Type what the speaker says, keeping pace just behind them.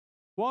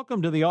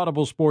Welcome to the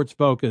Audible Sports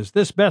Focus.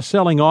 This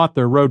best-selling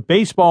author wrote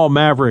Baseball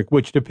Maverick,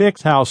 which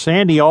depicts how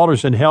Sandy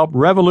Alderson helped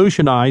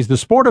revolutionize the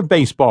sport of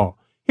baseball.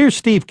 Here's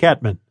Steve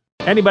Kettmann.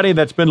 Anybody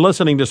that's been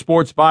listening to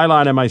Sports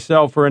Byline and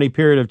myself for any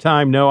period of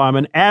time know I'm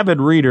an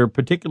avid reader,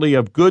 particularly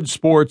of good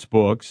sports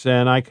books,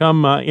 and I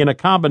come in a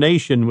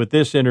combination with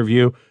this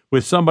interview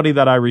with somebody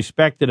that I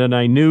respected and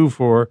I knew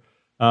for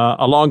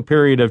a long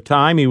period of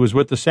time. He was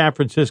with the San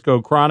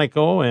Francisco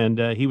Chronicle,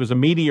 and he was a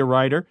media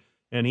writer,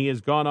 and he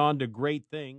has gone on to great things.